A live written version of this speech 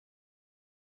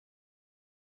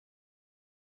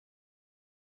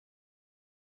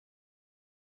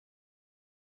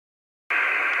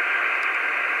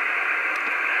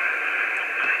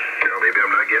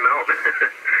getting out.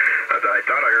 I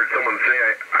thought I heard someone say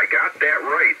I got that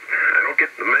right. I don't get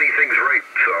many things right,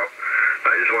 so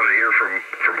I just wanted to hear from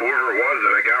whoever it was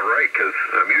that I got right, because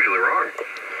I'm usually wrong.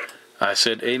 I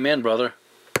said, amen, brother.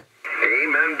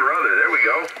 Amen, brother. There we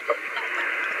go.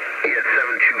 He had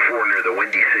 724 near the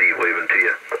Windy City waving to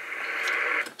you.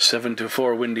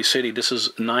 724 Windy City. This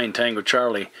is 9 Tango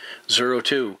Charlie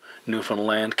 02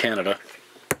 Newfoundland, Canada.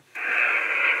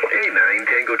 Hey, 9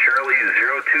 Tango Charlie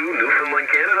 02 Newfoundland,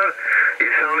 Canada.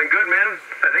 You're sounding good, man.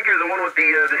 I think you're the one with the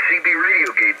CB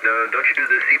VideoGate. Don't you do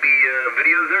the CB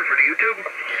videos there for the YouTube?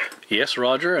 Yes,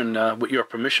 Roger, and with your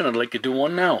permission, I'd like to do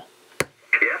one now.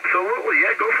 Yeah, absolutely.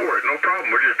 Yeah, go for it. No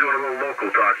problem. We're just doing a little local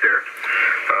talk there.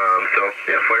 So,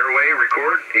 yeah, fire away,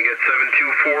 record. You get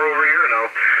 724 over here, and I'll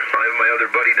have my other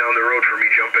buddy down the road for me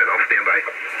jump in. I'll stand by.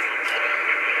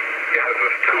 Yeah, this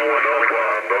is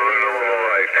 210, Northern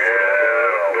Illinois.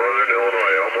 Yeah, Northern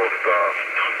Illinois, almost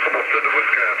into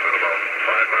Wisconsin, about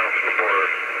 5 miles from the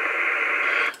border.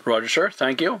 Roger, sir.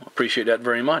 Thank you. Appreciate that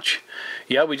very much.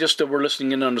 Yeah, we just were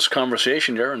listening in on this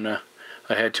conversation there, and I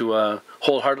had to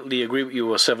wholeheartedly agree with you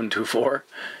with 724.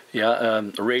 Yeah,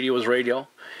 radio is radio.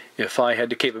 If I had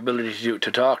the capability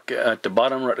to talk at the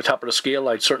bottom or at the top of the scale,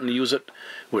 I'd certainly use it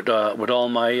with all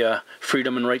my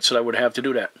freedom and rights that I would have to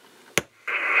do that.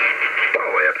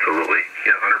 Oh, absolutely.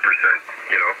 Yeah, 100%.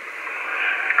 You know,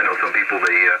 I know some people,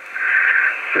 they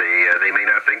may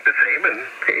not think the same, and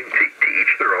hey, to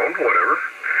each their own, whatever.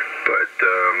 But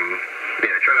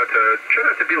yeah, try not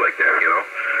to be like that, you know.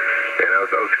 And I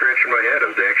was scratching my head. I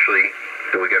was actually,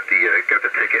 we got the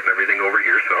ticket and everything over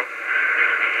here, so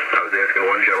I was asking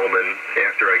one gentleman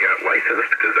after I got licensed,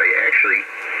 because I actually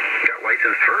got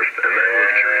licensed first, and then I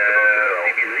was curious about the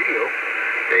CB radio.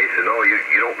 And he said, no, you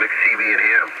don't mix CB and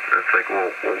ham. And it's like, well,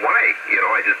 why? You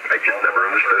know, I just never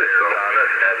understood it. So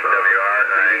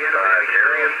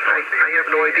I have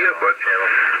no idea, but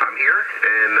I'm here,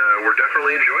 and we're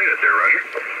definitely enjoying it there, Roger.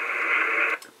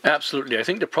 Absolutely. I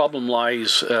think the problem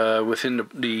lies within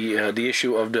the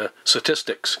issue of the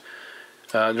statistics.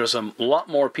 There's a lot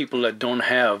more people that don't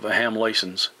have a ham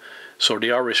license, so they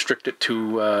are restricted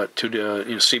to the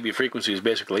CB frequencies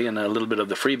basically, and a little bit of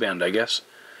the free band, I guess.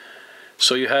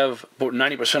 So you have about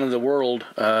 90% of the world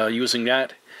using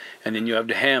that, and then you have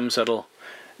the hams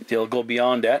they'll go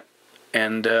beyond that,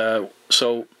 and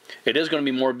so it is going to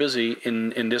be more busy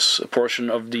in this portion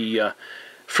of the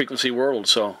frequency world.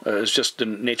 So it's just the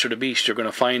nature of the beast. You're going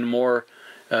to find more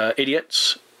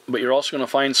idiots, but you're also going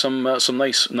to find some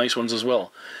nice ones as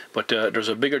well. But there's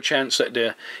a bigger chance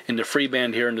that in the free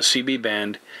band here, in the CB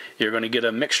band, you're going to get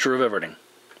a mixture of everything.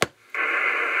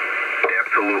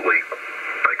 Absolutely,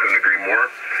 I couldn't agree more.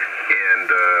 And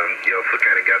you also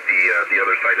kind of got the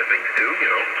other side of things too. You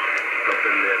know,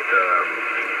 something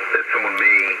that someone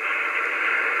may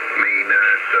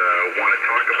not want to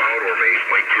talk about, or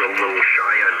might feel a little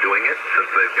shy on doing it, since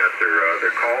they've got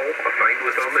their call assigned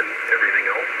with them and everything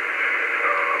else.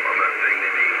 I'm not saying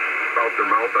they may spout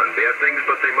their mouth on bad things,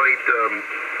 but they might,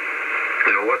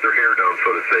 let their hair down,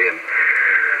 so to say, and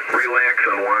relax,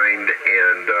 unwind,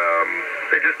 and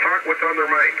they just talk what's on their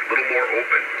mind. A little more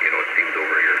open, it seems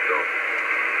over here. So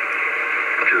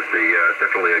it's just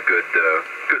definitely a good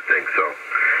thing. So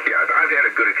yeah, I've had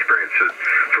a good experience.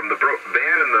 From the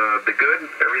bad and the good,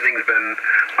 everything's been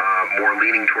more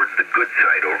leaning towards the good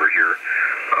side over here.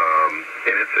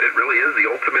 And it really is the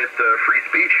ultimate free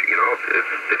speech.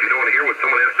 If you don't want to hear what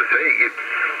someone has to say,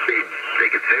 they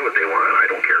could say what they want. I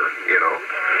don't care. You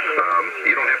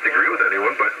don't have to agree with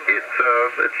anyone, but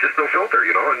it's just no filter.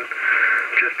 And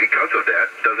just because of that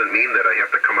doesn't mean that I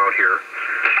have to come out here.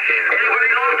 Anybody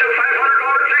going to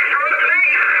 $500 extra today?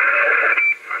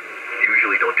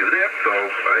 Usually don't do that, so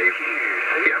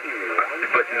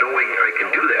but knowing I can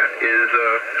do that is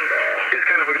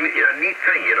kind of a neat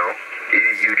thing. You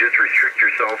just restrict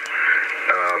yourself,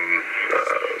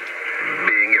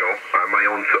 being, I'm my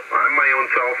own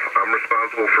self, I'm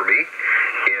responsible for me,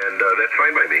 and that's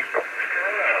fine by me.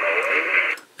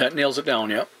 That nails it down,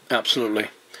 yeah, absolutely.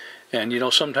 And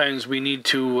sometimes we need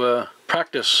to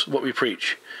practice what we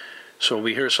preach. So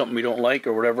we hear something we don't like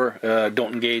or whatever,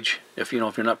 don't engage. If you're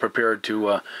not prepared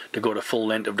to go to full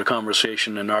length of the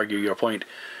conversation and argue your point,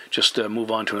 just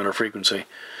move on to another frequency.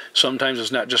 Sometimes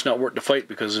it's not worth the fight,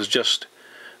 because it's just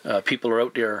people are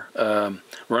out there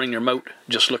running their mouth,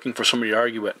 just looking for somebody to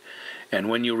argue with. And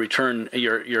when you return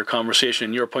your conversation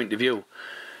and your point of view,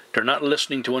 they're not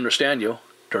listening to understand you.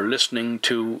 They're listening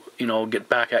to get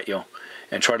back at you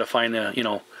and try to find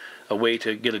a way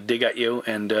to get a dig at you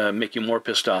and make you more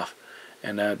pissed off.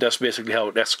 And that's basically how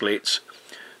it escalates.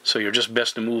 So you're just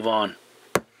best to move on.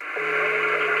 Hey,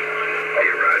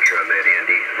 Roger on that,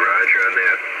 Andy. Roger on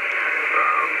that.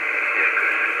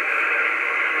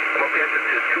 Wildcats at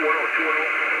 210.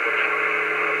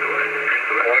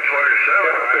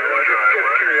 127.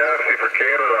 Just curiosity for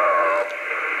Canada.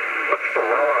 What's the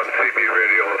law on CB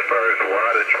radio as far as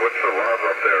wattage? What's the law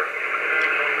up there?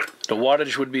 The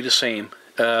wattage would be the same,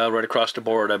 right across the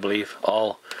board, I believe,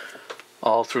 all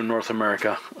through North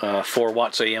America. 4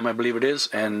 watts AM, I believe it is,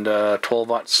 and 12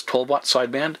 watts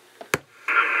sideband.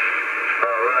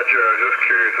 Roger. I was just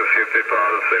curious to see if they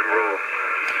follow the same rules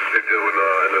they do in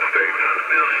the States.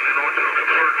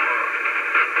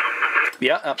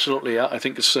 Yeah, absolutely. Yeah, I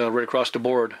think it's right across the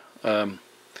board, and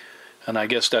I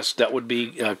guess that would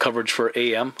be coverage for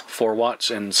AM, 4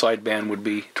 watts, and sideband would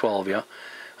be 12. Yeah,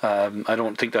 I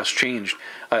don't think that's changed.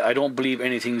 I don't believe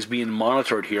anything's being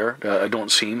monitored here. I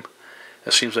don't seem.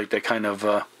 It seems like they kind of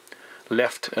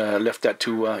left that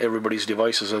to everybody's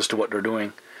devices as to what they're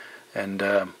doing, and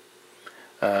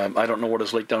I don't know what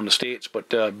it's like down the States, but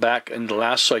back in the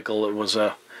last cycle, there was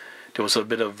a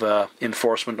bit of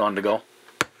enforcement on the go.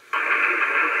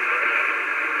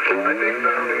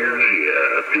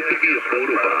 This would be a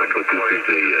photo box, but this is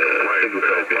a single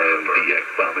cell band DX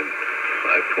bombing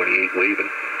 528 waving.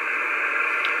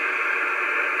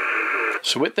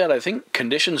 So with that, I think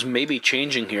conditions may be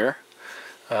changing here.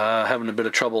 Having a bit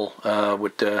of trouble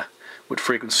with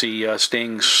frequency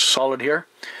staying solid here.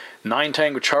 9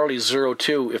 Tango Charlie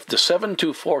 02. If the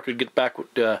 724 could get back with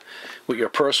your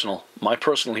personal, my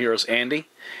personal here is Andy,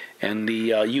 and the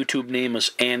YouTube name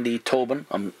is Andy Tobin.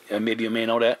 Maybe you may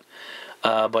know that,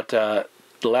 but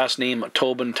the last name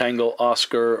Tobin Tango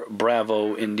Oscar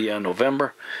Bravo India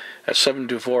November. At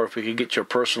 724, if we could get your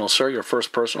personal, sir, your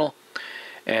first personal,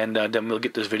 and then we'll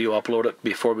get this video uploaded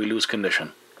before we lose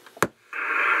condition.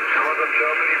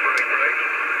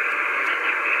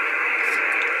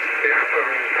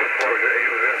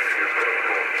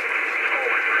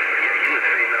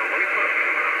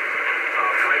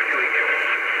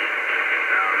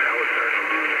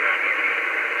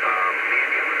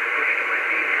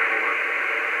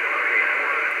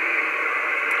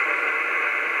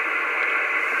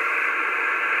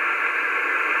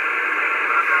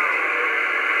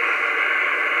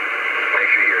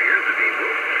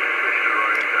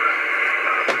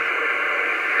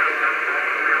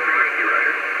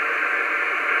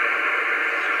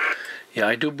 Yeah,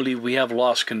 I do believe we have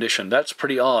lost condition. That's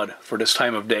pretty odd for this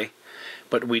time of day,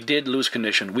 but we did lose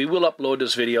condition. We will upload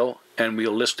this video and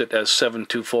we'll list it as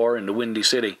 724 in the Windy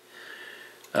City.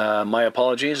 My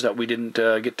apologies that we didn't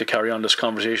get to carry on this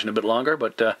conversation a bit longer,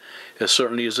 but it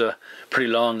certainly is a pretty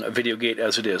long VideoGate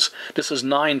as it is. This is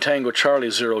 9 Tango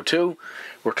Charlie 02.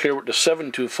 We're clear with the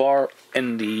 724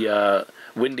 in the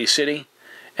Windy City,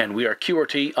 and we are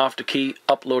QRT off the key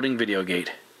uploading VideoGate.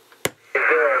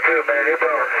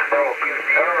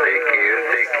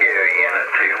 Take care, Unit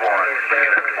 21.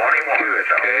 Unit 22 is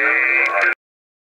okay.